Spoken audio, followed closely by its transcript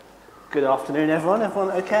Good afternoon, everyone.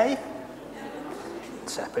 Everyone okay?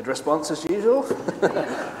 Tepid response as usual.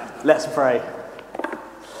 Let's pray.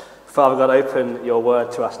 Father God, open your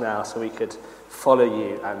word to us now so we could follow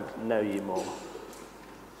you and know you more.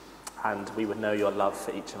 And we would know your love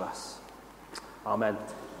for each of us. Amen.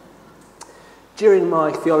 During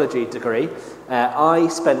my theology degree, I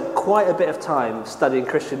spent quite a bit of time studying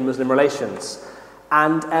Christian-Muslim relations.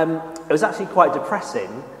 And it was actually quite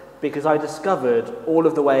depressing because I discovered all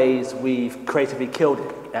of the ways we've creatively killed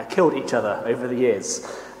each other over the years.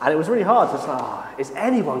 And it was really hard. It was is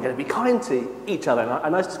anyone going to be kind to each other?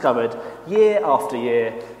 And I discovered year after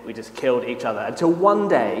year, we just killed each other. Until one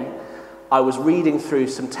day, I was reading through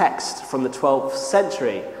some text from the 12th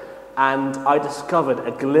century, and I discovered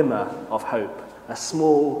a glimmer of hope, a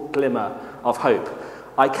small glimmer of hope.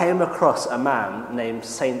 I came across a man named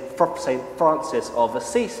Saint Francis of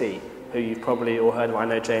Assisi, who you've probably all heard of. I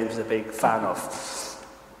know James is a big fan of.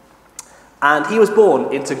 And he was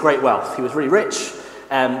born into great wealth. He was really rich,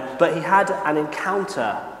 but he had an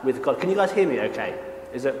encounter with God. Can you guys hear me okay?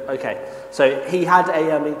 Is it okay? So he had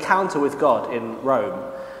an encounter with God in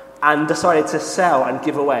Rome and decided to sell and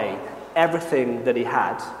give away everything that he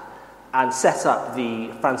had and set up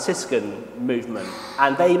the Franciscan movement.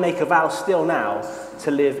 And they make a vow still now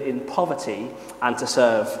to live in poverty and to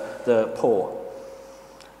serve the poor.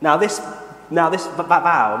 Now this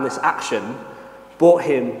vow and this action brought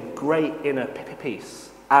him great inner peace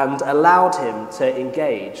and allowed him to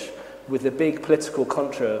engage with the big political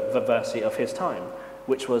controversy of his time,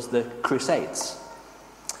 which was the Crusades.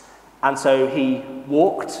 And so he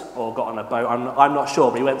walked or got on a boat, I'm not sure,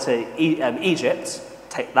 but he went to Egypt.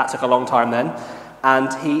 That took a long time then.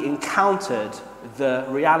 And he encountered the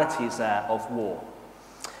realities there of war.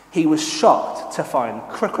 He was shocked to find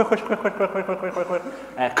Christians,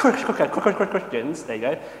 there you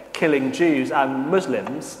go, killing Jews and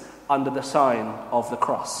Muslims under the sign of the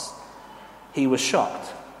cross. He was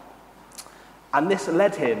shocked. And this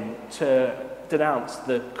led him to denounce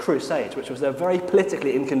the Crusades, which was a very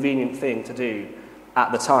politically inconvenient thing to do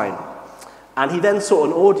at the time. And he then sought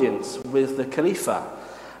an audience with the Khalifa.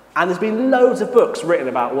 And there's been loads of books written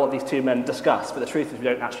about what these two men discussed, but the truth is we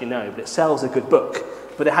don't actually know, but it sells a good book.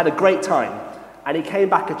 But they had a great time, and he came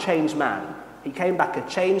back a changed man. He came back a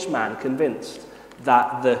changed man, convinced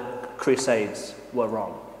that the Crusades were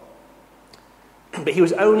wrong. But he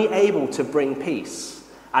was only able to bring peace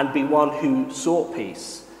and be one who sought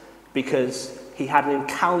peace because he had an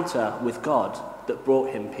encounter with God that brought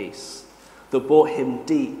him peace, that brought him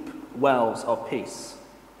deep wells of peace.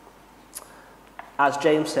 As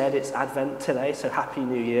James said, it's Advent today, so Happy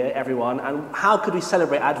New Year, everyone. And how could we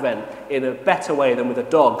celebrate Advent in a better way than with a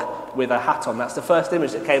dog with a hat on? That's the first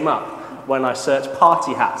image that came up when I searched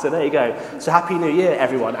party hat. So there you go. So Happy New Year,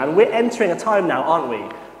 everyone. And we're entering a time now, aren't we,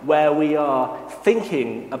 where we are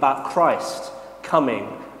thinking about Christ coming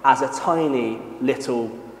as a tiny little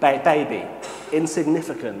baby,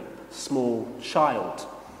 insignificant, small child,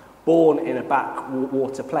 born in a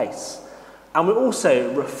backwater place. And we're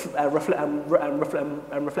also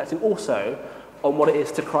reflecting also on what it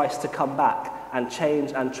is to Christ to come back and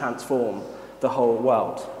change and transform the whole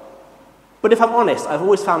world. But if I'm honest, I've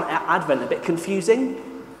always found Advent a bit confusing,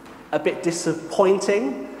 a bit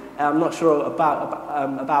disappointing. I'm not sure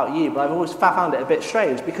about you, but I've always found it a bit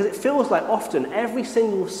strange because it feels like often every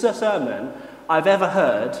single sermon I've ever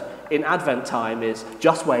heard in Advent time is,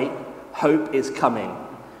 just wait, hope is coming.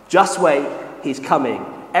 Just wait, he's coming.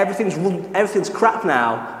 Everything's crap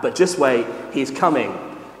now, but just wait, he's coming.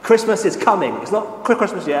 Christmas is coming. It's not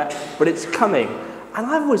Christmas yet, but it's coming. And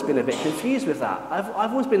I've always been a bit confused with that. I've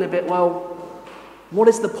always been a bit, well, what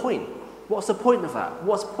is the point? What's the point of that?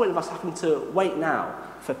 What's the point of us having to wait now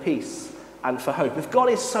for peace and for hope? If God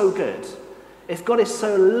is so good, if God is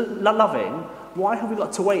so loving, why have we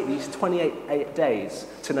got to wait these 28 days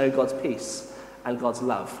to know God's peace and God's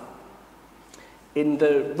love? In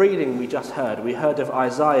the reading we just heard, we heard of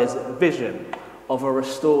Isaiah's vision of a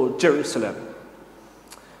restored Jerusalem.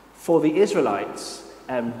 For the Israelites,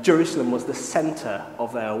 Jerusalem was the centre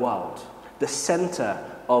of their world, the centre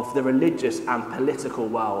of the religious and political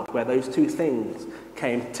world, where those two things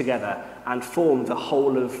came together and formed the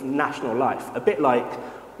whole of national life, a bit like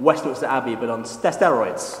Westminster Abbey, but on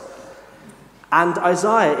steroids. And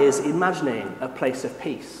Isaiah is imagining a place of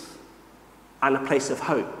peace and a place of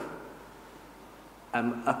hope.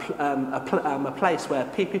 A place where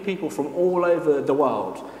people from all over the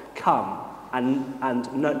world come and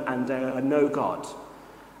know God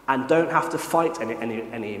and don't have to fight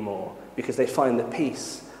anymore because they find the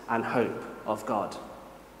peace and hope of God.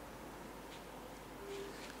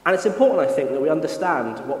 And it's important, I think, that we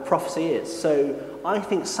understand what prophecy is. So I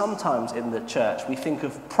think sometimes in the church we think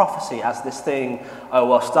of prophecy as this thing, oh,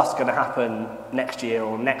 well, stuff's going to happen next year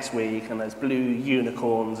or next week, and there's blue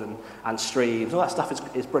unicorns and streams. All that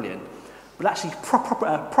stuff is brilliant. But actually,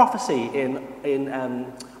 prophecy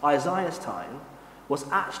in Isaiah's time was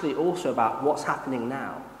actually also about what's happening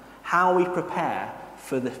now, how we prepare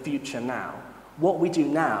for the future now, what we do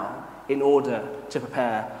now in order to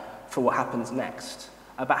prepare for what happens next,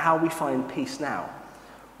 about how we find peace now.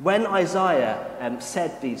 When Isaiah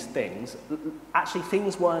said these things, actually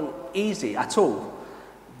things weren't easy at all.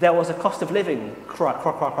 There was a cost of living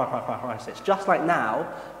crisis, just like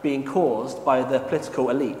now, being caused by the political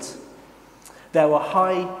elite. There were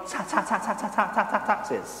high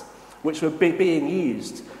taxes, which were being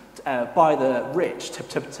used by the rich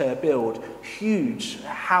to build huge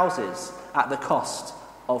houses at the cost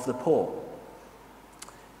of the poor.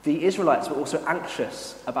 The Israelites were also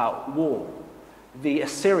anxious about war. The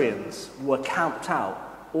Assyrians were camped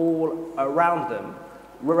out all around them,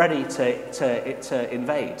 ready to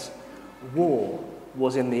invade. War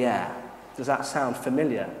was in the air. Does that sound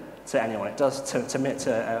familiar to anyone? It does to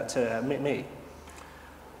me.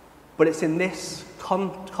 But it's in this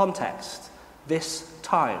context, this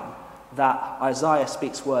time, that Isaiah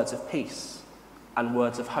speaks words of peace and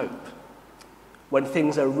words of hope. When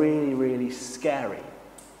things are really, really scary,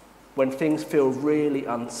 when things feel really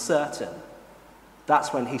uncertain,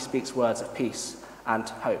 that's when he speaks words of peace and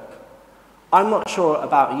hope. I'm not sure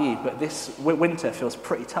about you, but this winter feels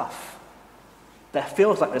pretty tough. There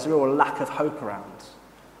feels like there's a real lack of hope around,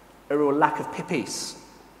 a real lack of peace.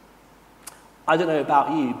 I don't know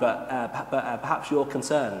about you, but perhaps you're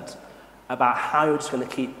concerned about how you're just going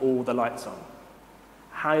to keep all the lights on,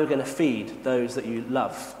 how you're going to feed those that you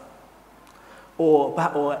love.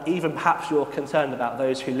 Or even perhaps you're concerned about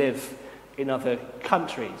those who live in other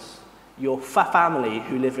countries, your family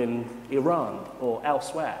who live in Iran or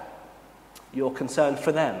elsewhere. You're concerned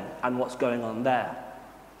for them and what's going on there.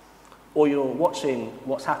 Or you're watching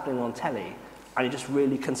what's happening on telly and you're just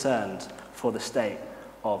really concerned for the state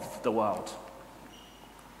of the world.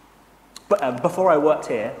 But before I worked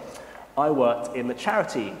here, I worked in the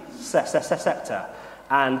charity sector,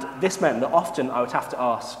 and this meant that often I would have to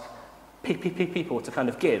ask people to kind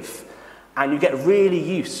of give, and you get really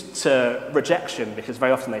used to rejection because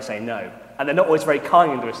very often they say no, and they're not always very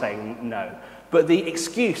kind with saying no. But the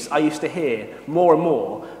excuse I used to hear more and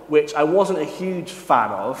more, which I wasn't a huge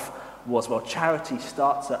fan of, was, well, charity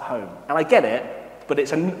starts at home. And I get it, but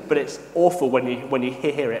it's awful when you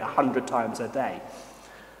hear it 100 times a day.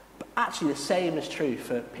 But actually the same is true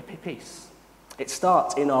for peace. It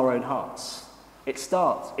starts in our own hearts. It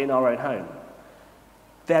starts in our own home.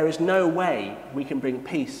 There is no way we can bring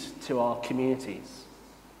peace to our communities,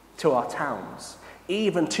 to our towns,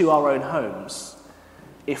 even to our own homes,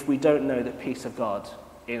 if we don't know the peace of God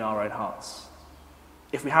in our own hearts.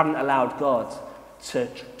 If we haven't allowed God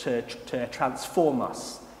to transform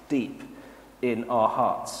us deep in our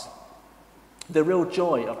hearts. The real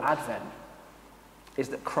joy of Advent is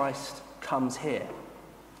that Christ comes here.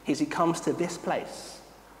 He comes to this place,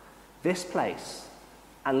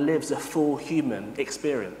 and lives a full human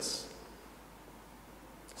experience.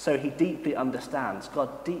 So he deeply understands,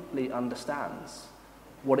 God deeply understands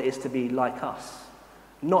what it is to be like us.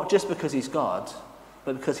 Not just because he's God,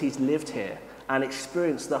 but because he's lived here and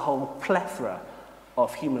experienced the whole plethora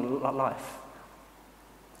of human life.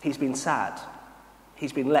 He's been sad,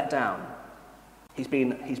 he's been let down, he's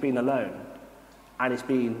been alone, and he's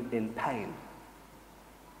been in pain.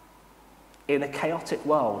 In a chaotic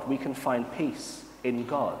world, we can find peace in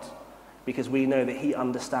God because we know that he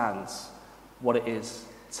understands what it is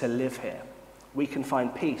to live here. We can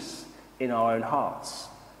find peace in our own hearts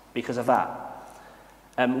because of that.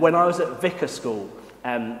 When I was at Vicar School,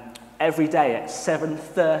 every day at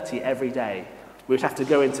 7:30 every day, we would have to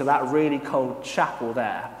go into that really cold chapel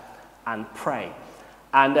there and pray.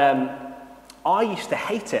 And I used to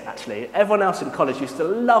hate it, actually. Everyone else in college used to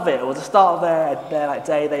love it. It was the start of their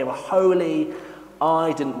day. They were holy.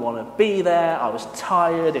 I didn't want to be there. I was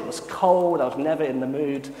tired. It was cold. I was never in the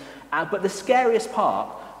mood. But the scariest part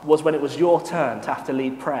was when it was your turn to have to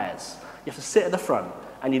lead prayers. You have to sit at the front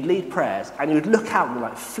and you'd lead prayers and you'd look out and be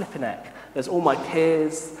like, flipping heck. There's all my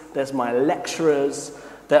peers. There's my lecturers.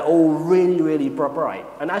 They're all really, really bright.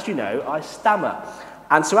 And as you know, I stammer.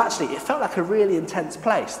 And so actually, it felt like a really intense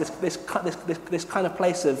place, this kind of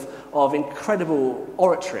place of incredible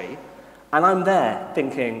oratory. And I'm there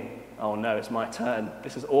thinking, oh no, it's my turn.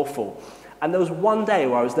 This is awful. And there was one day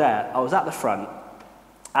where I was there, I was at the front,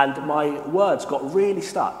 and my words got really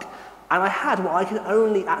stuck. And I had what I can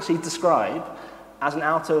only actually describe as an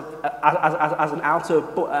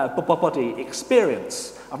body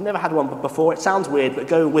experience. I've never had one before. It sounds weird, but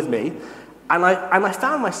go with me. And I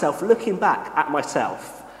found myself looking back at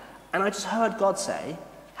myself, and I just heard God say,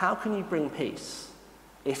 how can you bring peace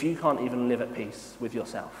if you can't even live at peace with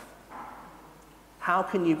yourself? How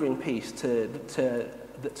can you bring peace to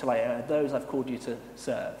those I've called you to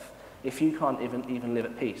serve if you can't even live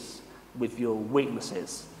at peace with your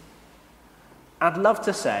weaknesses? I'd love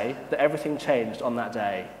to say that everything changed on that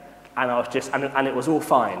day, and and it was all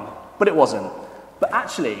fine, but it wasn't. But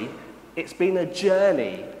actually, it's been a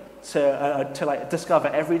journey to discover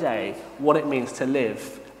every day what it means to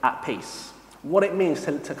live at peace, what it means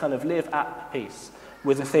to kind of live at peace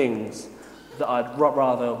with the things that I'd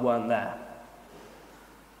rather weren't there.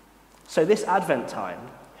 So this Advent time,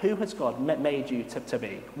 who has God made you to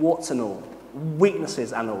be? Warts and all,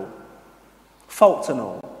 weaknesses and all, faults and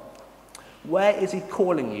all. Where is he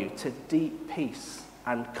calling you to deep peace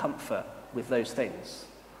and comfort with those things?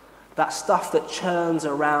 That stuff that churns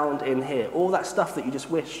around in here, all that stuff that you just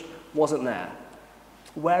wish wasn't there.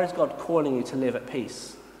 Where is God calling you to live at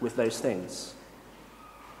peace with those things?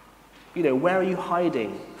 Where are you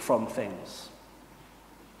hiding from things?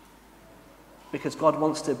 Because God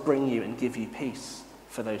wants to bring you and give you peace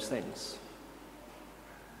for those things.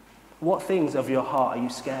 What things of your heart are you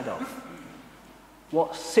scared of?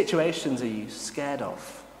 What situations are you scared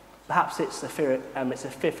of? Perhaps it's the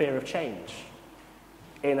fear of change.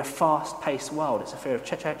 In a fast-paced world, it's a fear of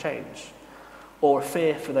change, or a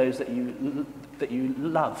fear for those that you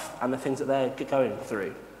love and the things that they're going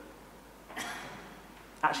through.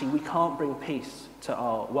 Actually, we can't bring peace to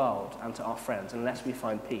our world and to our friends unless we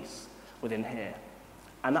find peace within here.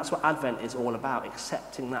 And that's what Advent is all about,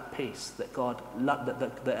 accepting that peace that God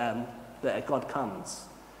comes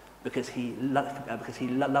because he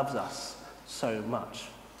loves us so much.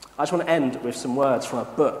 I just want to end with some words from a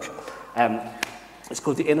book. It's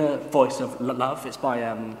called The Inner Voice of Love. It's by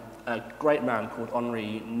a great man called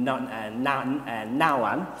Henri Nouwen.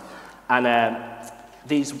 And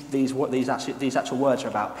these actual words are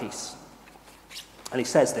about peace. And he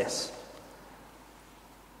says this: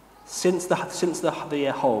 Since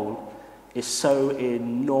the whole is so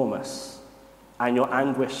enormous and your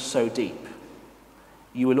anguish so deep,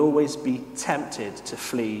 you will always be tempted to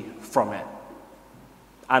flee from it.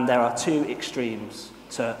 And there are two extremes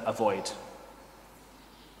to avoid.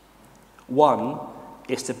 One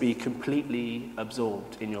is to be completely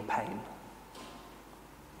absorbed in your pain.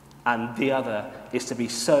 And the other is to be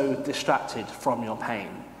so distracted from your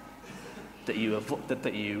pain that you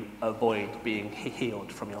avoid being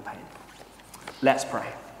healed from your pain. Let's pray.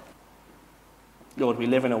 Lord, we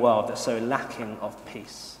live in a world that's so lacking of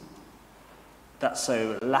peace, that's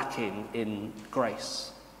so lacking in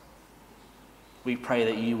grace. We pray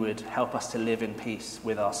that you would help us to live in peace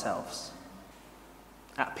with ourselves,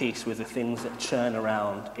 at peace with the things that churn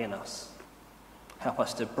around in us. Help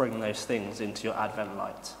us to bring those things into your Advent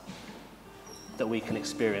light, that we can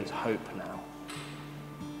experience hope now.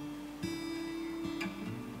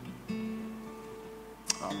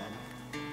 Amen.